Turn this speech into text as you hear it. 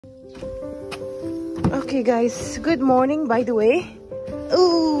Okay guys, good morning by the way.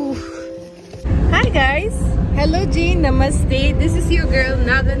 Ooh. Hi guys. Hello Ji, namaste. This is your girl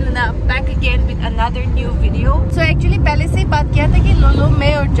Naga Nuna back again with another new video. So actually पहले से बात किया था कि लोलो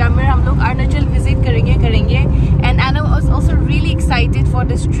मैं और जामिर हम लोग अरुणाचल visit करेंगे and Anna was also really excited for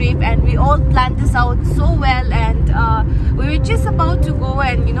this trip and we all planned this out so well and we were just about to go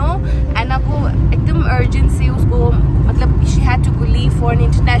and you know Anna को एकदम urgency उसको मतलब she had to leave for an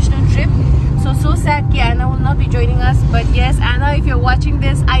international trip. So sad that Anna will not be joining us, but yes Anna, if you're watching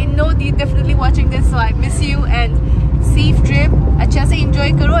this, I know you're definitely watching this, so I miss you and safe trip. अच्छे से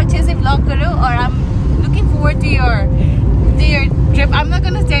enjoy करो, अच्छे से vlog करो, और I'm looking forward to your trip. I'm not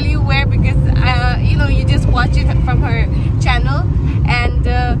gonna tell you where because you know you just watch it from her channel and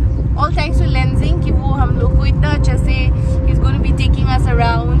all thanks to Lenzing कि वो हम लोग को इतना अच्छे से he's going to be taking us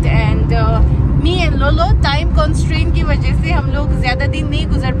around and me and Lolo time constraint की वजह से हम लोग ज़्यादा दिन नहीं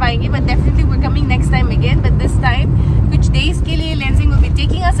गुजर पाएंगे, but definitely we're coming next time again. But this time कुछ days के लिए Lenzing will be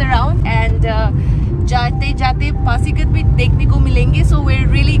taking us around and जाते जाते पासीघाट भी देखने को मिलेंगे, so we're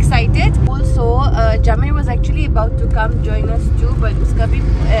really excited. Also Jamir was actually about to come join us too, but उसका भी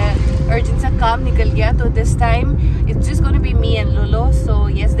urgent सा काम निकल गया, तो this time it's just going to be me and Lolo. So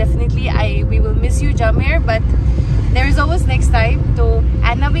yes, definitely we will miss you Jamir, but there is always next time. तो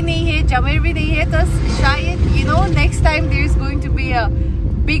Anna भी नहीं है, Jamir भी नहीं है, तो शायद you know next time there is going to be a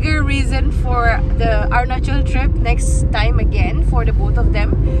bigger reason for the Arunachal trip next time again for the both of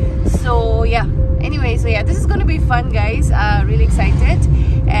them. So yeah, anyway, so yeah, this is gonna be fun guys, really excited.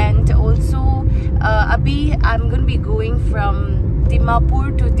 And also abhi I'm gonna be going from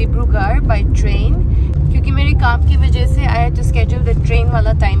Dimapur to Dibrugarh by train क्योंकि मेरे काम की वजह से I had to schedule the train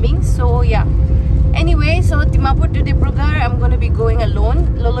वाला timing. So yeah, anyway, so Dimapur to Dibrugarh I'm going to be going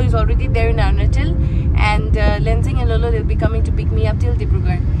alone. Lolo is already there in Arunachal and Lenzing and Lolo will be coming to pick me up till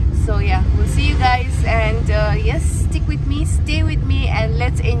Dibrugarh. So yeah, we'll see you guys and yes, stick with me, stay with me and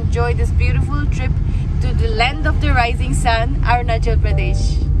let's enjoy this beautiful trip to the land of the rising sun, Arunachal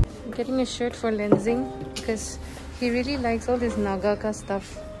Pradesh. I'm getting a shirt for Lenzing because he really likes all this Naga ka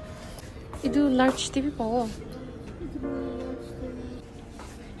stuff. Idu large TV power.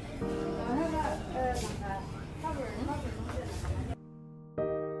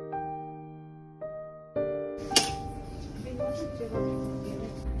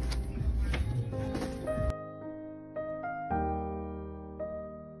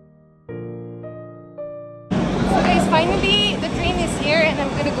 Finally, the train is here and I'm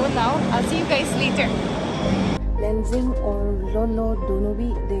gonna go now. I'll see you guys later. Lenzing or Lolo, dono bhi,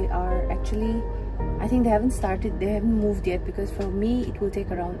 they are actually, I think they haven't started, they haven't moved yet because for me it will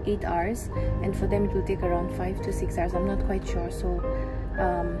take around 8 hours and for them it will take around 5 to 6 hours. I'm not quite sure. So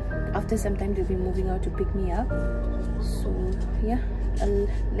after some time they'll be moving out to pick me up. So yeah,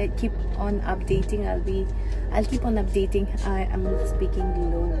 I'll keep on updating. I'll keep on updating. I am speaking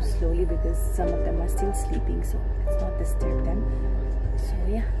slowly because some of them are still sleeping, so let's not disturb them. So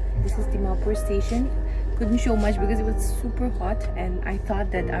yeah, this is Dimapur station. Couldn't show much because it was super hot and I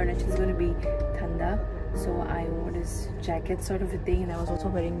thought that Arunachal is going to be thanda, so I wore this jacket sort of a thing and I was also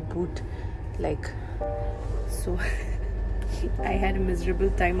wearing boot like so. I had a miserable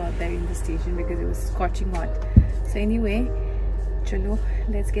time out there in the station because it was scorching hot. So anyway, chalo,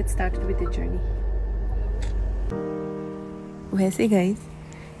 let's get started with the journey. वैसे guys,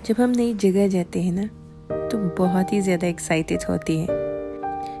 जब हम नई जगह जाते हैं ना तो बहुत ही ज़्यादा एक्साइटेड होती है.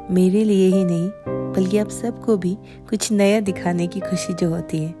 मेरे लिए ही नहीं बल्कि आप सबको भी कुछ नया दिखाने की खुशी जो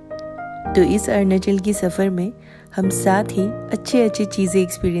होती है. तो इस अरुणाचल की सफ़र में हम साथ ही अच्छे चीज़ें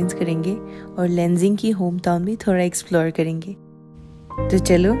एक्सपीरियंस करेंगे और लेंजिंग की होम टाउन भी थोड़ा एक्सप्लोर करेंगे. तो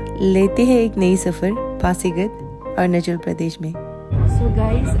चलो लेते हैं एक नई सफ़र पासीघाट अरुणाचल प्रदेश में. So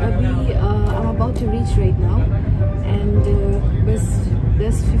guys, अभी I'm about to reach right now and बस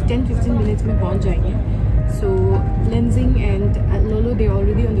 10-15 minutes में पहुंच जाएंगे. So Lenzing and Lolo, they're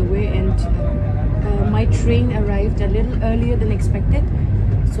already on the way and my train arrived a little earlier than expected.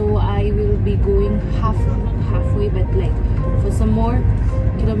 So I will be going halfway, but like for some more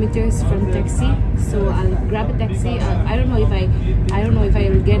kilometers from taxi. So I'll grab a taxi. I don't know if I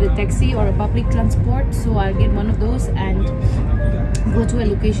will get a taxi or a public transport. So I'll get one of those and go to a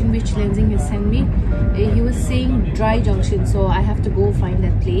location which Lenzing has sent me. He was saying Dry Junction, so I have to go find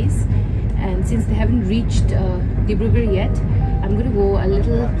that place. And since they haven't reached Dibrugarh yet, I'm gonna go a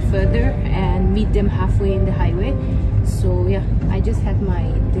little further and meet them halfway in the highway. So yeah, I just had my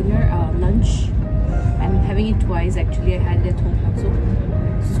dinner, lunch. I'm having it twice actually. I had it at home also.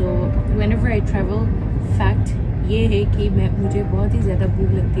 So whenever I travel, fact ये है कि मुझे बहुत ही ज़्यादा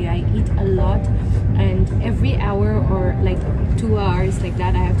भूख लगती है. I eat a lot and every hour or like 2 hours like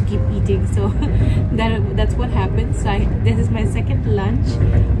that I have to keep eating. So that's what happened. So this is my second lunch.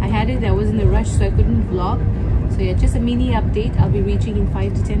 I had it. I was in a rush, so I couldn't vlog. So yeah, just a mini update. I'll be reaching in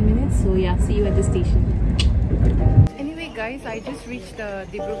 5 to 10 minutes. So yeah, see you at the station. Anyway, guys, I just reached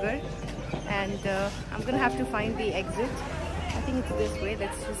Dibrugarh, and I'm gonna have to find the exit. I think it's this way.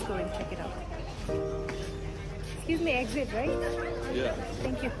 Let's just go and check it out. Excuse me, exit, right? Yeah.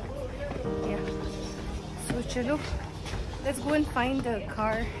 Thank you. Yeah. So chalo, let's go and find the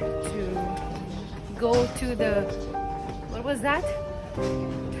car to go to the, what was that?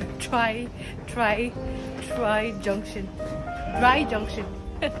 Try junction. Dry junction.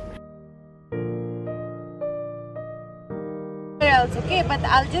 Where else? Okay, but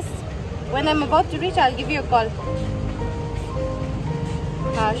I'll just, when I'm about to reach, I'll give you a call.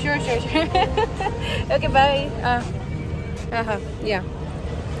 Sure. Okay, bye. Yeah.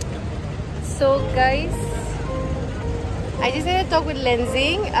 So guys, I just had a talk with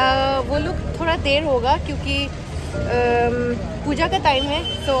Lensing. वो लोग थोड़ा देर होगा क्योंकि पूजा का time है.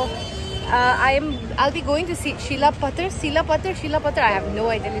 So I'll be going to see Sheila Patter. I have no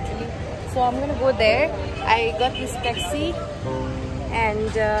idea literally. So I'm gonna go there. I got this taxi, and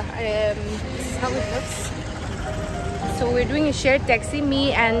this is how it looks. So we're doing a shared taxi,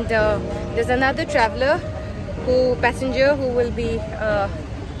 me and there's another passenger who will be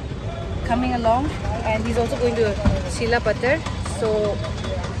coming along, and he's also going to Sheila Patter. So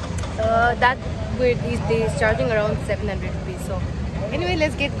that he's charging around 700 rupees. So anyway,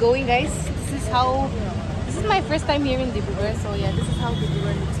 let's get going, guys. This is my first time here in Dibrugarh. So yeah, this is how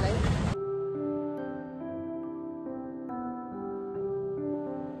Dibrugarh looks like.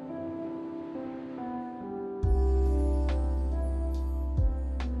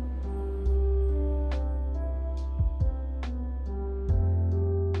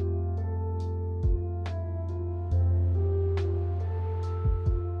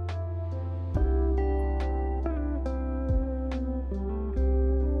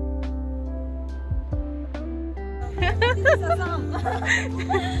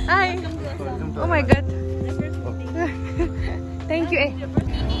 Hi. Oh my god. Thank you.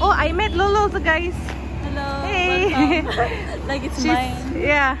 Oh, I met Lolo also, guys. Hello. Hey. Like it's mine.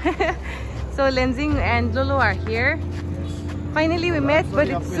 Yeah. So Lensing and Lolo are here. Finally we met, but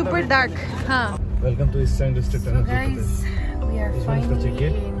it's super dark. Huh? Welcome to Eastern District. So guys, we are finally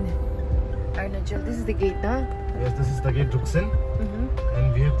in Arunachal. This is the gate, huh? Yes, this is the gate Ruksin.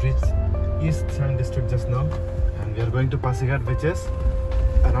 And we have reached Eastern District just now. And we are going to Pasighat, which is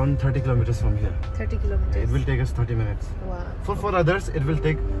around 30 kilometers from here. 30 kilometers. It will take us 30 minutes. Wow. For others, it will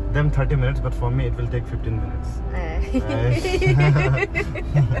take them 30 minutes, but for me, it will take 15 minutes.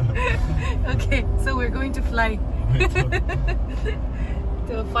 Okay, so we're going to fly.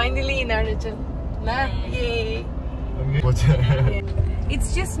 So finally in Arunachal. Nah, yay!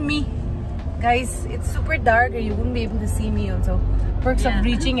 It's just me, guys. It's super dark, and you wouldn't be able to see me. Also, perks of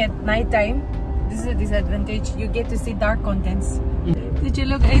reaching at night time. This is a disadvantage. You get to see dark contents. तो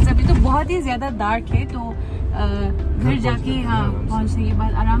चलो guys, अभी तो बहुत ही ज़्यादा dark है, तो घर जाके पहुंचने के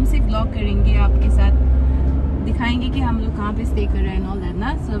बाद आराम से व्लॉग करेंगे, आपके साथ दिखाएंगे कि हम लोग कहाँ पे स्टे कर रहे हैं and all that ना.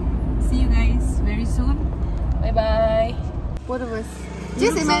 So see you guys very soon. Bye bye. Both of us.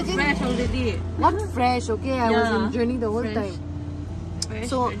 Just imagine. Fresh already. Not fresh, okay? I was in journey the whole time.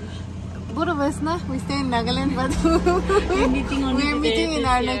 So both of us na, we stay in Nagaland, but we're meeting in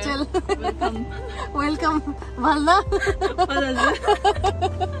Arunachal. Welcome, Valda.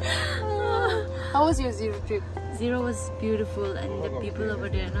 How was your zero trip? Zero was beautiful, and the people over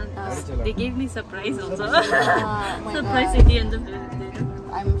there, they gave me surprise also. Surprise at the end of the day.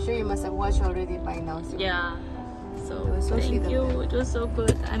 I'm sure you must have watched already by now. So. Yeah. So, thank you. It was so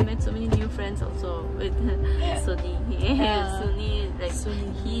good. I met so many new friends also with Sunny. Sunny,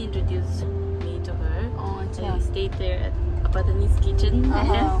 he introduced me to her. Oh, and we stayed there at Apatani's kitchen.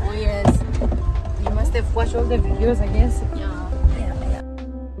 Oh yes. You must have watched all the videos, I guess. Yeah.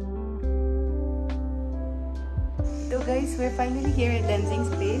 So guys, we're finally here at Lensing's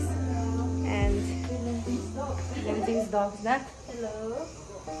place, and Lensing's dog's not. Hello.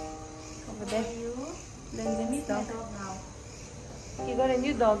 Over there. Lensing's dog. He got a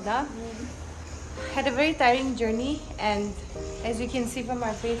new dog now. Had a very tiring journey, and as you can see from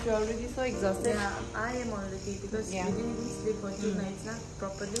our face, we're already so exhausted. Yeah, I am already, because we didn't even sleep for 2 nights now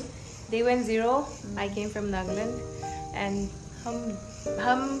properly. They went zero. I came from Nagaland, and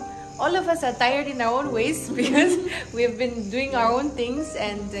all of us are tired in our own ways because we've been doing our own things,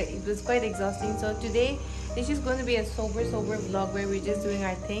 and it was quite exhausting. So today, this is going to be a sober vlog where we're just doing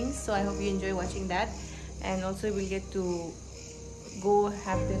our things. So I hope you enjoy watching that, and also we'll get to go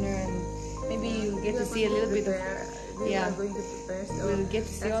have dinner, and maybe you get to see a little bit of we are going to prepare. So we'll get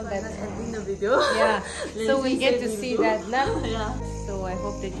to see all that. Ending the video. Yeah. So we get to see that now. Yeah. So I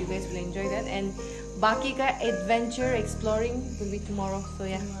hope that you guys will enjoy that. And Baki ka adventure exploring will be tomorrow. So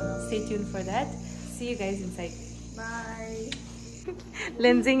yeah, stay tuned for that. See you guys inside. Bye.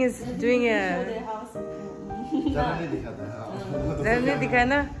 Lensing is doing a. नहीं दिखा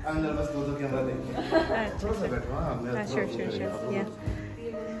ना. Sure. Yeah.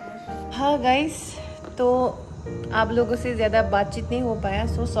 हाँ guys, तो आप लोगों से ज़्यादा बातचीत नहीं हो पाया.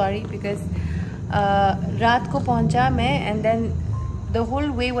 So sorry because रात को पहुँचा मैं and then the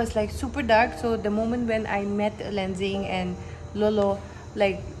whole way was like super dark. So the moment when I met Lensing and Lolo,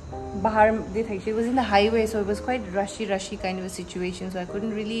 like bahar she was in the highway, so it was quite rushy kind of a situation. So I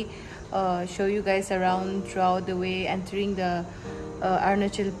couldn't really show you guys around throughout the way, entering the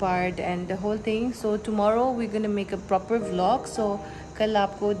Arunachal part and the whole thing. So tomorrow we're gonna make a proper vlog. So कल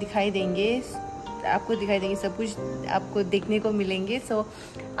आपको दिखाई देंगे सब कुछ आपको देखने को मिलेंगे. So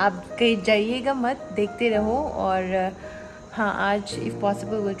आप कहीं जाइएगा मत, देखते रहो. और हाँ, आज if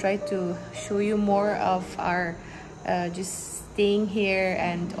possible we'll try to show you more of our just staying here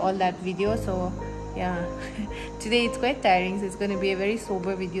and all that video. So yeah, today it's quite tiring, so it's going to be a very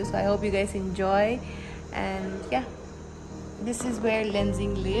sober video. So I hope you guys enjoy. And yeah, this is where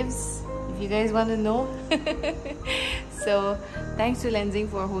Lensing lives, if you guys want to know. So thanks to Lensing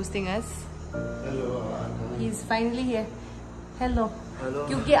for hosting us. Hello. He's finally here. Hello.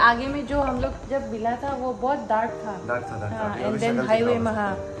 क्योंकि आगे में जो हम लोग जब मिला था वो बहुत डार्क था. हाँ, and then highway में.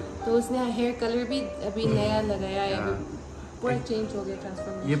 हाँ, तो उसने हेयर कलर भी अभी नया लगाया है. पूरा चेंज हो गया,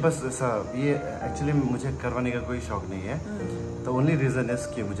 ट्रांसफॉर्मेशन. ये बस ऐसा, ये एक्चुअली मुझे करवाने का कोई शौक नहीं है. तो ओनली रीजन है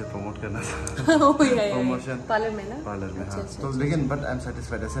कि मुझे प्रमोट करना था. प्रमोशन पार्लर में ना. पार्लर में. हाँ. तो लेकिन बट आई एम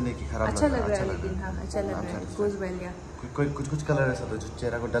सेटिस्फाइड. ऐसा नहीं कि खराब अच्छा लग रहा है. लेकिन हाँ, अच्छा लग रहा है. Goes well. या कुछ कलर ऐसा तो जो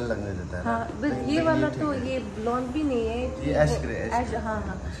चेहरा को डल लगने देता है. हाँ, बट ये वाला तो ये ब्लॉन्ड भी नहीं है. ये ऐश ग्रे.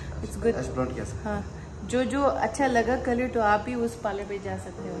 हाँ, इट्स गुड. ऐश ब्लॉन्ड कैसा? हाँ, जो अच्छा लगा कलर तो आप ही उस पार्लर पे जा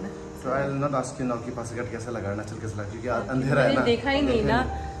सकते हो ना. So I will not ask you now कि पासीघाट कैसा लगा, अरुणाचल कैसा लगा, क्योंकि अंधेरा है ना. देखा ही नहीं ना.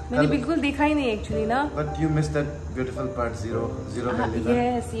 मैंने बिल्कुल देखा ही नहीं एक्चुअली ना. But you missed that beautiful part, zero valley.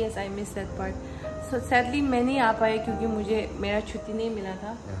 Yes, I missed that part. So sadly मैं नहीं आ पाया क्योंकि मुझे मेरा छुट्टी नहीं मिला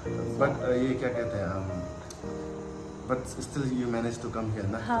था. But ये क्या कहते हैं, but still you managed to come here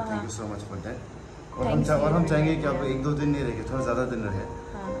ना. Thank you so much for that. और हम चाहेंगे कि आप 1-2 दिन नहीं रहे, थोड़ा ज़्यादा दिन रहे.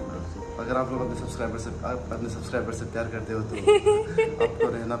 अगर आप लोग अपने सब्सक्राइबर से प्यार करते हो तो आपको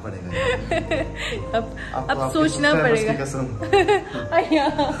रहना पड़ेगा. अब सोचना पड़ेगा.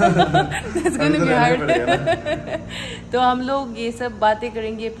 तो हम लोग ये सब बातें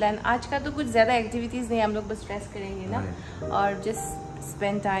करेंगे. प्लान आज का तो कुछ ज़्यादा एक्टिविटीज़ नहीं, हम लोग बस रेस्ट करेंगे ना. और just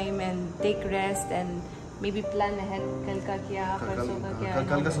spend time and take rest and may be plan ahead. कल का क्या, परसों का क्या.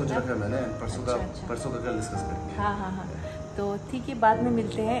 कल का सोच रखा है मैंने. परसों का कल डिस्कस करेंगे. हाँ. तो ठीक है, बाद में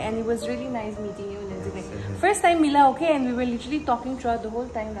मिलते हैं. And it was really nice meeting you. First time मिला. Okay, and we were literally talking through the whole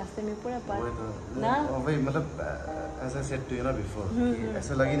time. रास्ते में पूरा बात ना. वही मतलब as I said to you ना before,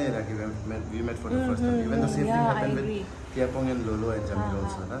 ऐसा लग ही नहीं रहा कि we met for the first time. Even the same thing happened with Tiapong and Lolo and Jamil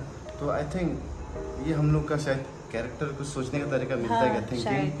also ना. तो I think ये हम लोग का शायद कैरेक्टर कुछ सोचने का तरीका मिलता है.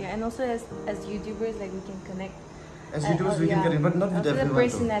 Thinking. And also as YouTubers, like we can connect. As YouTubers we can connect, but not with everyone. The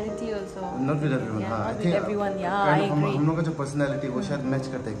personality also. Not with everyone. हाँ, not with everyone. Yeah, I agree. हम लोग का जो personality वो शायद match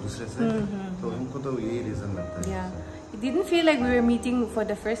करता है एक दूसरे से. तो हमको तो यही रीजन लगता है. Yeah. It didn't feel like we were meeting for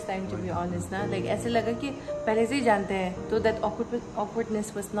the first time, to be honest ना. Like ऐसे लगा कि पहले से ही जानते हैं. तो that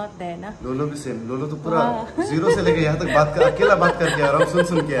awkwardness was not there ना. लोलो भी सेम. लोलो तो पूरा जीरो से लेके यहाँ तक अकेला बात करके आ रहा हूँ,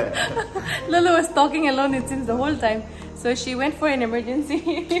 सुन के आया. Lolo was talking alone it seems the whole time. So she went for an emergency.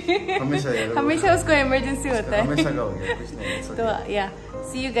 हमेशा उसको emergency होता है. हमेशा का हो गया, कुछ नहीं. तो yeah,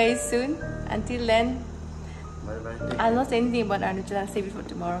 see you guys soon. Until then, bye. I'll not say anything about Arunachal. I'll save it for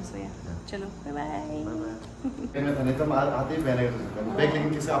tomorrow. So yeah. चलो bye. पहले था नहीं तो आते ही पहने बैग, लेकिन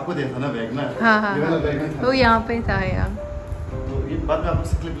किसी आपको देखा ना बैग ना. हाँ. वो यहाँ पे था यार. तो ये बाद में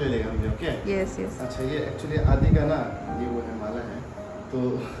आपको क्लिप ले लेगा मुझे. ओके. Yes. अच्छा, ये एक्चुअली आदि का ना, ये वो है माला है. तो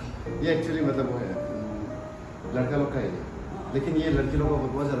ये एक्चुअली मतलब वो है लड़का लोग का है, लेकिन ये लड़की लोगों को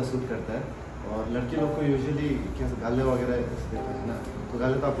बहुत ज़्यादा सूट करता है. और लड़की लोग को यूजुअली क्या गाले वगैरह देते हैं ना. तो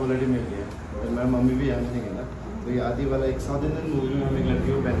गाले तो आपको ऑलरेडी मिल गया. और मेरी मम्मी भी यहाँ नहीं है ना. तो ये आदि वाला एक साउथ इंडियन मूवी में हम एक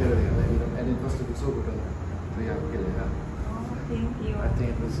लड़की को पहनते हुए देखा था. And it was looking so good. तो ये आपके लिए है. Thank you. I think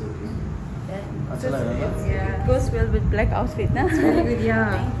it was so cute. अच्छा लग रहा है. Yeah. Goes well with black outfit ना. It's really good. Yeah.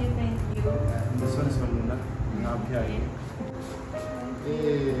 Thank you. This one is from Luna. नाम क्या है?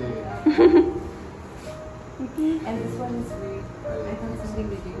 And this one is weird. I thought something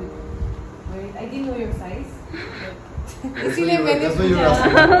that you would wear. I didn't know your size. इसीलिए मैंने पूछा.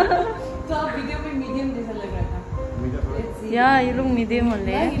 तो आप video में मीडियम जैसा लग रहा था. Yeah, you look medium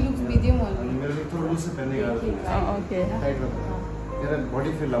only. He looks medium only. मेरे लिए थोड़ा लूज से पहनने का आदत है। Oh, okay. टाइट वाला। मेरा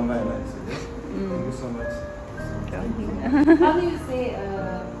बॉडी फिर लंबा है ना इसलिए। Thank you so much. How do you say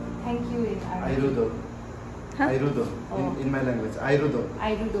thank you in Arabic? Ayrudo. Ayrudo. In my language. Ayrudo.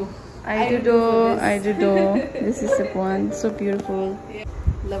 Ayrudo. Ayrudo. This is the one. So beautiful.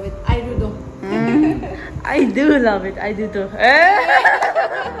 Love it. Ayrudo. I do love it. I do too.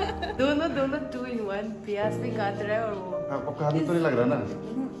 दोनों two in one. प्याज भी काट रहा है और वो. आपका हाथ में तो नहीं लग रहा ना?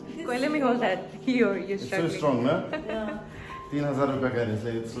 Let me hold that. You're It's so struggling. strong ना? 3,000 रुपए का है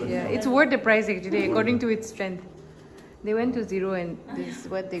इसलिए it's so Yeah, it's worth the price actually according to its strength. They went to zero and this is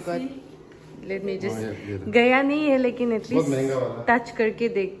what they got. Let me just गया नहीं है लेकिन at least touch करके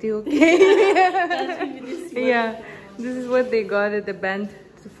देखती हूँ कि yeah, this is what they got at the band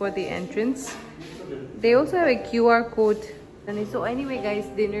for the entrance. They also have a QR code. And so anyway guys,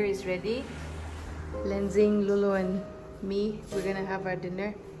 dinner is ready. Lenzing, Lulu and me, we're gonna have our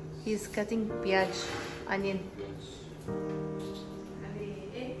dinner. He's cutting piyaj, onion.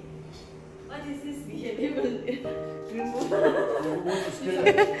 What is this behavior?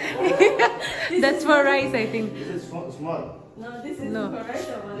 That's for rice, I think. This is small. No, this is No. for rice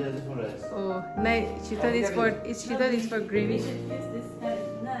or what? Yeah, this is for rice. Oh, no, she thought it's for gravy. Use this kind.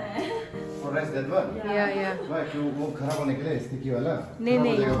 No. For rice that one? Yeah. वाह क्यों वो खराब होने के लिए sticky वाला? नहीं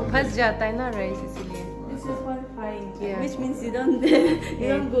फंस जाता है ना राइस इसीलिए. This is for frying. Yeah. Which means you don't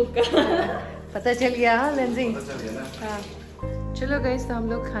cook. पता चल गया हाँ लेंजिंग. पता चल गया ना? हाँ. चलो गाइस तो हम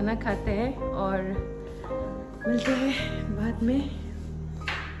लोग खाना खाते हैं और मिलते हैं बाद में.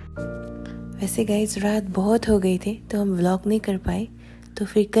 वैसे गाइस रात बहुत हो गई थी तो हम व्लॉग नहीं कर पाए, तो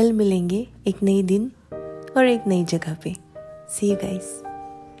फिर कल मिलेंगे एक नई दिन और एक नई जगह पे. See you guys.